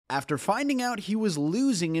After finding out he was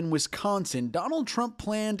losing in Wisconsin, Donald Trump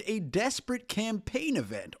planned a desperate campaign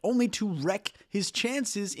event, only to wreck his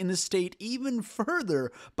chances in the state even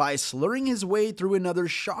further by slurring his way through another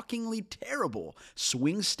shockingly terrible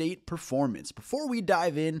swing state performance. Before we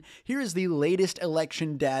dive in, here is the latest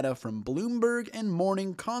election data from Bloomberg and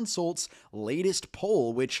Morning Consult's latest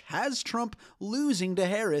poll, which has Trump losing to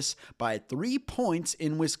Harris by 3 points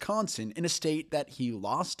in Wisconsin, in a state that he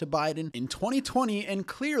lost to Biden in 2020 and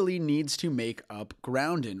clearly needs to make up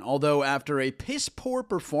ground in. Although after a piss-poor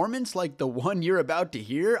performance like the one you're about to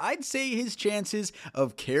hear, I'd say his chances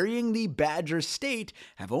of carrying the Badger state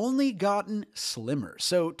have only gotten slimmer.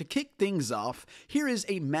 So to kick things off, here is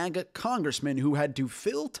a MAGA congressman who had to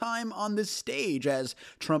fill time on the stage as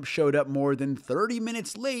Trump showed up more than 30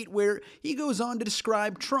 minutes late, where he goes on to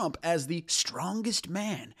describe Trump as the strongest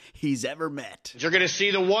man he's ever met. You're going to see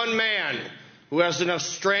the one man who has enough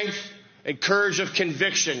strength and courage of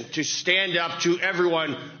conviction to stand up to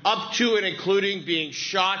everyone, up to and including being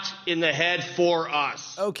shot in the head for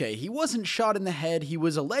us. Okay, he wasn't shot in the head, he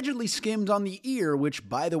was allegedly skimmed on the ear, which,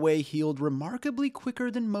 by the way, healed remarkably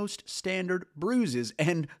quicker than most standard bruises.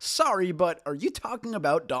 And sorry, but are you talking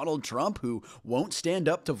about Donald Trump, who won't stand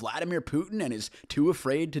up to Vladimir Putin and is too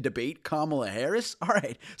afraid to debate Kamala Harris?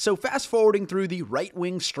 Alright, so fast forwarding through the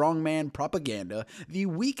right-wing strongman propaganda, the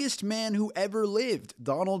weakest man who ever lived,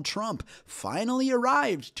 Donald Trump, finally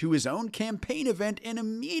arrived to his own campaign event and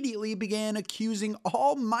immediately began accusing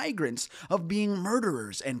all migrants of being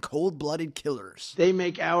murderers and cold-blooded killers. They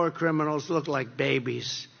make our criminals look like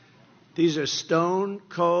babies. These are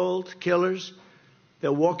stone-cold killers.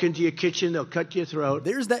 They'll walk into your kitchen, they'll cut your throat.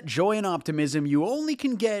 There's that joy and optimism you only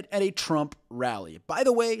can get at a Trump rally. By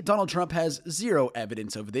the way, Donald Trump has zero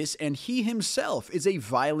evidence of this, and he himself is a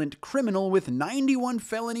violent criminal with 91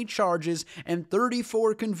 felony charges and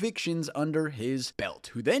 34 convictions under his belt,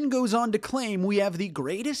 who then goes on to claim we have the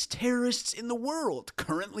greatest terrorists in the world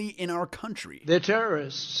currently in our country. They're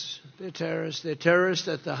terrorists. They're terrorists. They're terrorists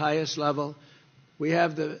at the highest level. We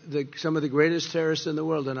have some of the greatest terrorists in the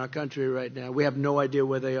world in our country right now. We have no idea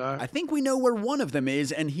where they are. I think we know where one of them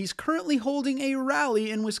is, and he's currently holding a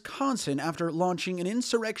rally in Wisconsin after launching an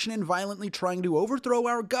insurrection and violently trying to overthrow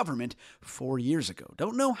our government 4 years ago.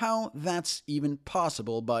 Don't know how that's even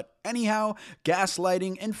possible, but anyhow,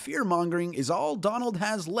 gaslighting and fear-mongering is all Donald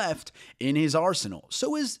has left in his arsenal.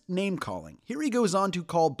 So is name-calling. Here he goes on to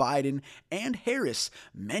call Biden and Harris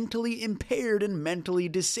mentally impaired and mentally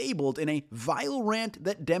disabled in a vile rant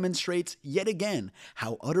that demonstrates yet again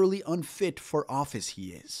how utterly unfit for office he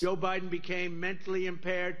is. Joe Biden became mentally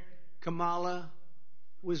impaired. Kamala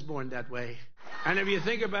was born that way. And if you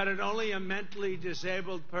think about it, only a mentally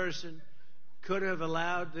disabled person could have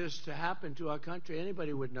allowed this to happen to our country.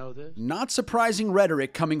 Anybody would know this. Not surprising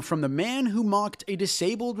rhetoric coming from the man who mocked a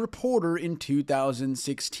disabled reporter in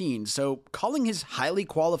 2016. So calling his highly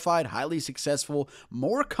qualified, highly successful,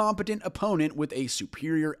 more competent opponent with a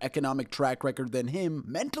superior economic track record than him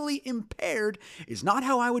mentally impaired is not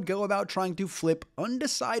how I would go about trying to flip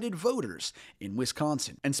undecided voters in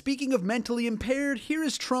Wisconsin. And speaking of mentally impaired, here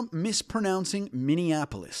is Trump mispronouncing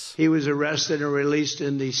Minneapolis. He was arrested and released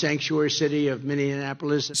in the sanctuary city of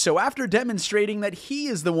Minneapolis. So after demonstrating that he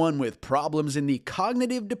is the one with problems in the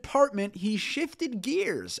cognitive department, he shifted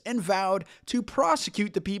gears and vowed to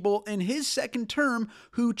prosecute the people in his second term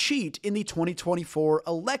who cheat in the 2024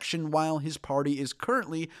 election, while his party is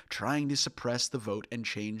currently trying to suppress the vote and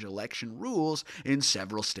change election rules in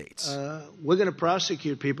several states. We're going to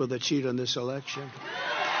prosecute people that cheat on this election.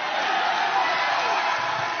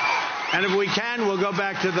 And if we can, we'll go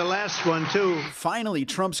back to the last one, too. Finally,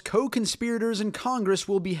 Trump's co-conspirators in Congress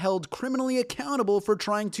will be held criminally accountable for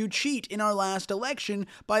trying to cheat in our last election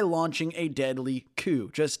by launching a deadly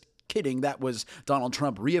coup. Just kidding, that was Donald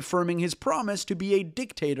Trump reaffirming his promise to be a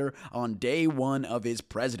dictator on day one of his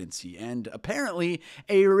presidency, and apparently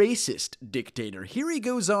a racist dictator. Here he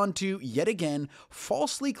goes on to, yet again,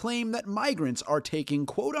 falsely claim that migrants are taking,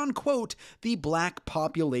 quote-unquote, the black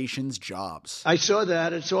population's jobs. I saw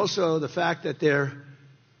that. It's also the fact that they're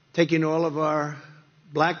taking all of our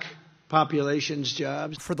black population's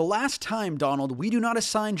jobs. For the last time, Donald, we do not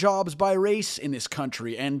assign jobs by race in this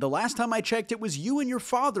country, and the last time I checked, it was you and your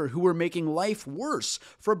father who were making life worse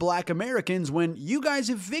for black Americans when you guys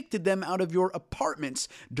evicted them out of your apartments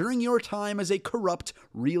during your time as a corrupt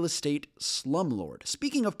real estate slumlord.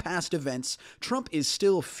 Speaking of past events, Trump is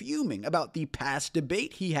still fuming about the past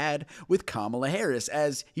debate he had with Kamala Harris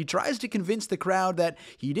as he tries to convince the crowd that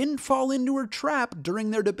he didn't fall into her trap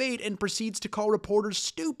during their debate and proceeds to call reporters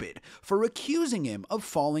stupid for accusing him of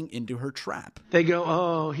falling into her trap. They go,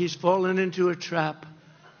 oh, he's fallen into a trap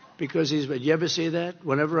because he's. But you ever see that?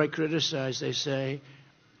 Whenever I criticize, they say,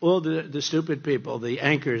 all the stupid people, the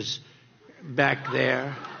anchors back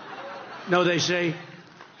there. No, they say,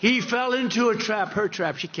 he fell into a trap, her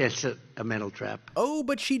trap. She can't set a mental trap. Oh,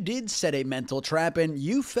 but she did set a mental trap and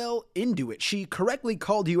you fell into it. She correctly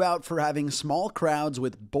called you out for having small crowds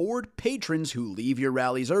with bored patrons who leave your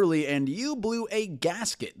rallies early, and you blew a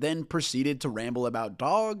gasket, then proceeded to ramble about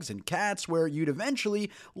dogs and cats where you'd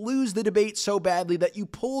eventually lose the debate so badly that you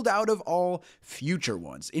pulled out of all future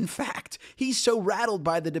ones. In fact, he's so rattled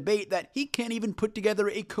by the debate that he can't even put together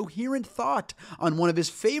a coherent thought on one of his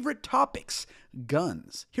favorite topics,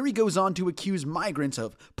 guns. Here he goes on to accuse migrants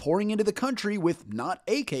of pouring into the country with not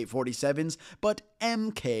AK-47s, but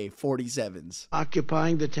MK-47s.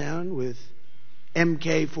 Occupying the town with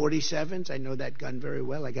MK-47s. I know that gun very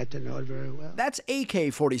well. I got to know it very well. That's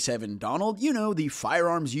AK-47, Donald. You know, the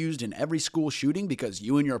firearms used in every school shooting because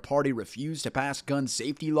you and your party refused to pass gun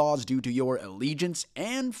safety laws due to your allegiance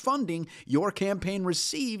and funding your campaign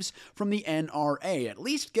receives from the NRA. At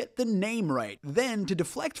least get the name right. Then, to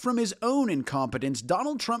deflect from his own incompetence,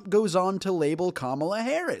 Donald Trump goes on to label Kamala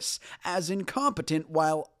Harris as incompetent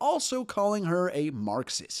while also calling her a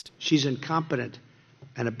Marxist. She's incompetent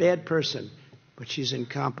and a bad person. But she's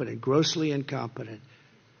incompetent, grossly incompetent.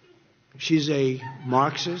 She's a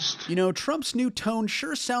Marxist. You know, Trump's new tone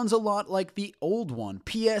sure sounds a lot like the old one.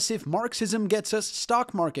 P.S. If Marxism gets us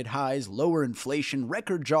stock market highs, lower inflation,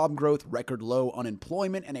 record job growth, record low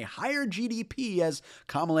unemployment, and a higher GDP as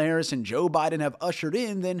Kamala Harris and Joe Biden have ushered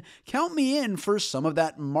in, then count me in for some of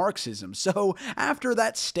that Marxism. So, after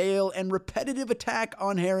that stale and repetitive attack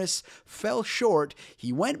on Harris fell short,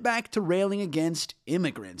 he went back to railing against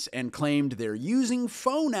immigrants and claimed they're using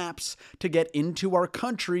phone apps to get into our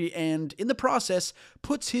country and in the process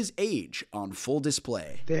puts his age on full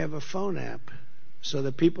display. They have a phone app so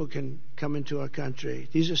that people can come into our country.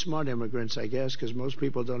 These are smart immigrants, I guess, because most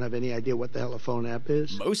people don't have any idea what the hell a phone app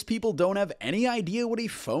is. Most people don't have any idea what a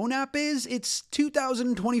phone app is? It's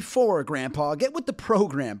 2024, Grandpa. Get with the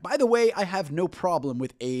program. By the way, I have no problem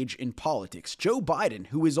with age in politics. Joe Biden,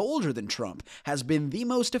 who is older than Trump, has been the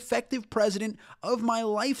most effective president of my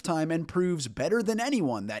lifetime and proves better than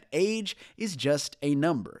anyone that age is just a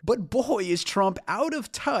number. But boy, is Trump out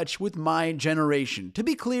of touch with my generation. To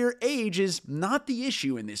be clear, age is not the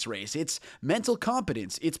issue in this race. It's mental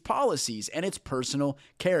competence, its policies, and its personal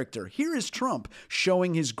character. Here is Trump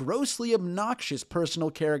showing his grossly obnoxious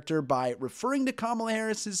personal character by referring to Kamala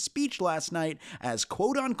Harris's speech last night as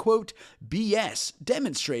quote-unquote BS,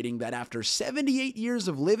 demonstrating that after 78 years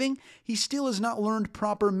of living, he still has not learned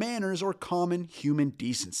proper manners or common human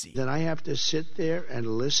decency. Then I have to sit there and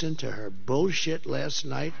listen to her bullshit last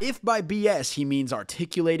night. If by BS he means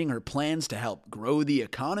articulating her plans to help grow the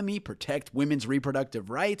economy, protect women's reproductive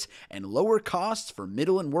rights, and lower costs for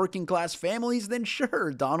middle and working class families, then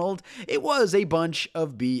sure, Donald, it was a bunch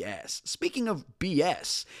of BS. Speaking of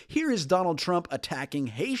BS, here is Donald Trump attacking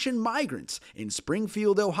Haitian migrants in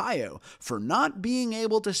Springfield, Ohio, for not being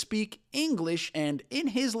able to speak English, and in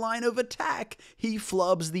his line of attack, he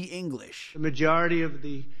flubs the English. The majority of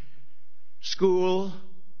the school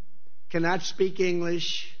cannot speak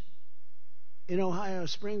English in Ohio,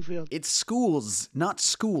 Springfield. It's schools, not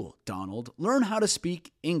school, Donald. Learn how to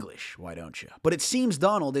speak English, why don't you? But it seems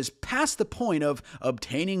Donald is past the point of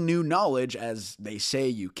obtaining new knowledge, as they say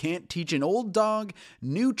you can't teach an old dog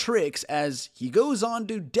new tricks, as he goes on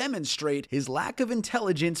to demonstrate his lack of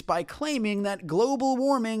intelligence by claiming that global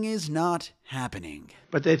warming is not happening.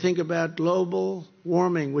 But they think about global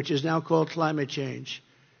warming, which is now called climate change,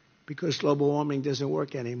 because global warming doesn't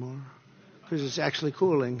work anymore. Because it's actually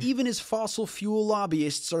cooling. Even his fossil fuel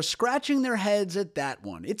lobbyists are scratching their heads at that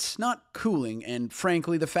one. It's not cooling, and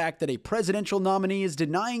frankly, the fact that a presidential nominee is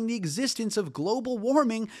denying the existence of global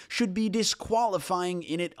warming should be disqualifying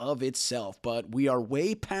in it of itself. But we are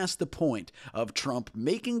way past the point of Trump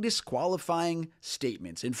making disqualifying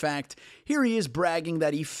statements. In fact, here he is bragging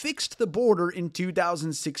that he fixed the border in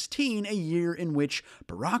 2016, a year in which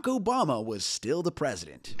Barack Obama was still the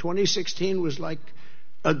president. 2016 was like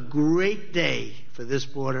a great day for this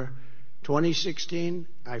border. 2016,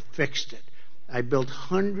 I fixed it. I built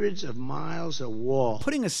hundreds of miles of wall.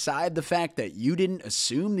 Putting aside the fact that you didn't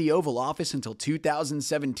assume the Oval Office until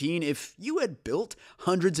 2017, if you had built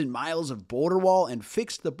hundreds of miles of border wall and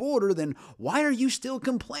fixed the border, then why are you still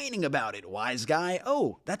complaining about it, wise guy?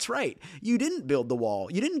 Oh, that's right. You didn't build the wall.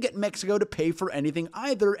 You didn't get Mexico to pay for anything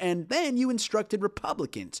either, and then you instructed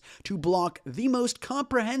Republicans to block the most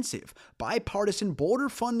comprehensive bipartisan border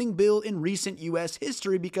funding bill in recent U.S.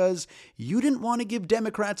 history because you didn't want to give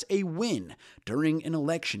Democrats a win during an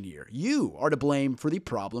election year. You are to blame for the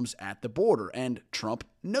problems at the border, and Trump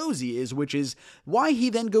knows he is, which is why he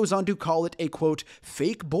then goes on to call it a, quote,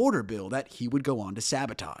 fake border bill that he would go on to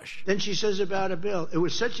sabotage. Then she says about a bill, it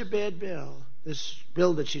was such a bad bill, this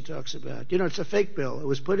bill that she talks about. You know, it's a fake bill. It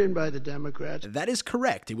was put in by the Democrats. That is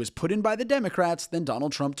correct. It was put in by the Democrats. Then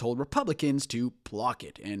Donald Trump told Republicans to block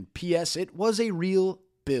it. And P.S., it was a real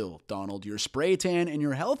bill, Donald. Your spray tan and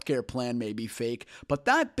your healthcare plan may be fake, but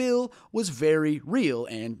that bill was very real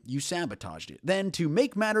and you sabotaged it. Then, to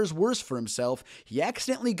make matters worse for himself, he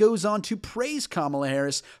accidentally goes on to praise Kamala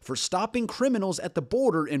Harris for stopping criminals at the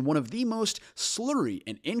border in one of the most slurry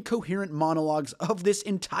and incoherent monologues of this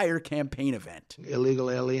entire campaign event.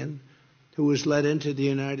 Illegal alien who was led into the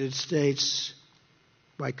United States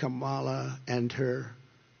by Kamala and her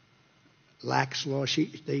lax law.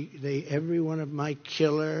 Every one of my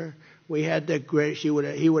killer. We had that great. He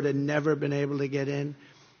would have never been able to get in.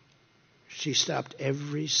 She stopped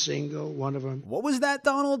every single one of them. What was that,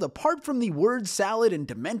 Donald? Apart from the word salad and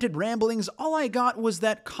demented ramblings, all I got was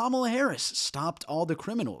that Kamala Harris stopped all the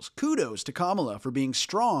criminals. Kudos to Kamala for being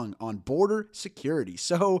strong on border security.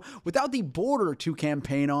 So, without the border to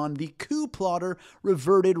campaign on, the coup plotter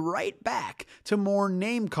reverted right back to more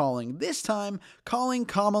name-calling, this time calling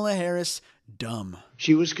Kamala Harris dumb.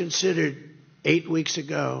 She was considered 8 weeks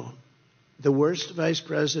ago the worst vice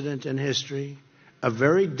president in history. A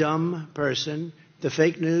very dumb person. The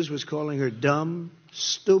fake news was calling her dumb,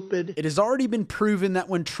 stupid. It has already been proven that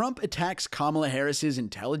when Trump attacks Kamala Harris's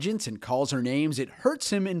intelligence and calls her names, it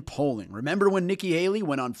hurts him in polling. Remember when Nikki Haley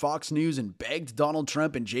went on Fox News and begged Donald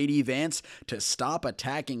Trump and J.D. Vance to stop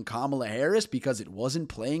attacking Kamala Harris because it wasn't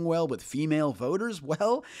playing well with female voters?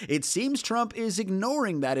 Well, it seems Trump is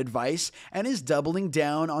ignoring that advice and is doubling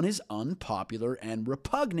down on his unpopular and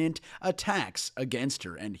repugnant attacks against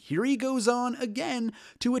her. And here he goes on again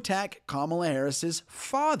to attack Kamala Harris's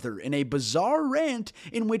father in a bizarre rant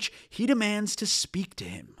in which he demands to speak to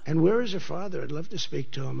him. And where is her father? I'd love to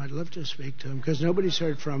speak to him. I'd love to speak to him because nobody's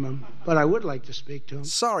heard from him. But I would like to speak to him.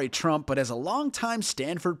 Sorry, Trump, but as a longtime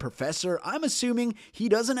Stanford professor, I'm assuming he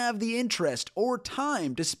doesn't have the interest or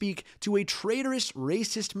time to speak to a traitorous,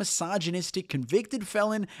 racist, misogynistic, convicted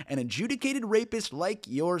felon and adjudicated rapist like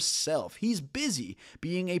yourself. He's busy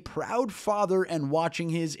being a proud father and watching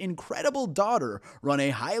his incredible daughter run a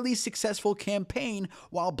highly successful campaign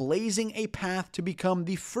while blazing a path to become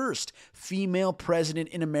the first female president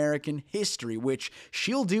in American history, which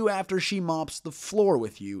she'll do after she mops the floor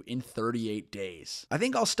with you in 38 days. I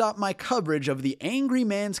think I'll stop my coverage of the Angry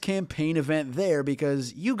Man's campaign event there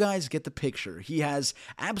because you guys get the picture. He has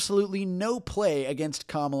absolutely no play against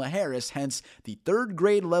Kamala Harris, hence the third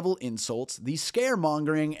grade level insults, the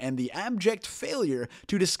scaremongering, and the abject failure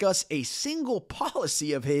to discuss a single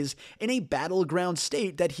policy of his in a battleground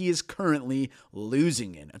state that he is currently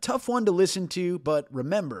losing in. A tough one to listen to, but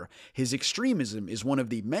remember, his extremism is one of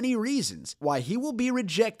the many reasons why he will be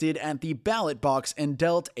rejected at the ballot box and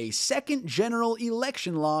dealt a second general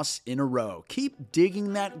election loss in a row. Keep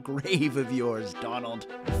digging that grave of yours, Donald.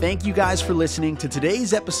 Thank you guys for listening to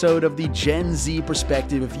today's episode of the Gen Z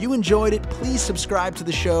Perspective. If you enjoyed it, please subscribe to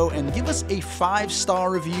the show and give us a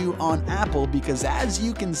 5-star review on Apple because as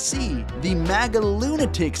you can see, the MAGA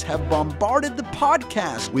lunatics have bombarded the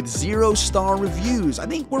podcast with 0-star reviews. I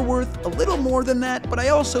think we're worth a little more than that, but I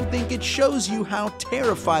also think it shows you how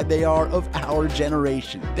terrified they are of our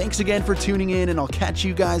generation. Thanks again for tuning in, and I'll catch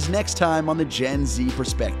you guys next time on the Gen Z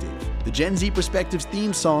Perspective. The Gen Z Perspective's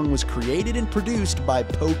theme song was created and produced by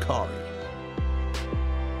Pokari.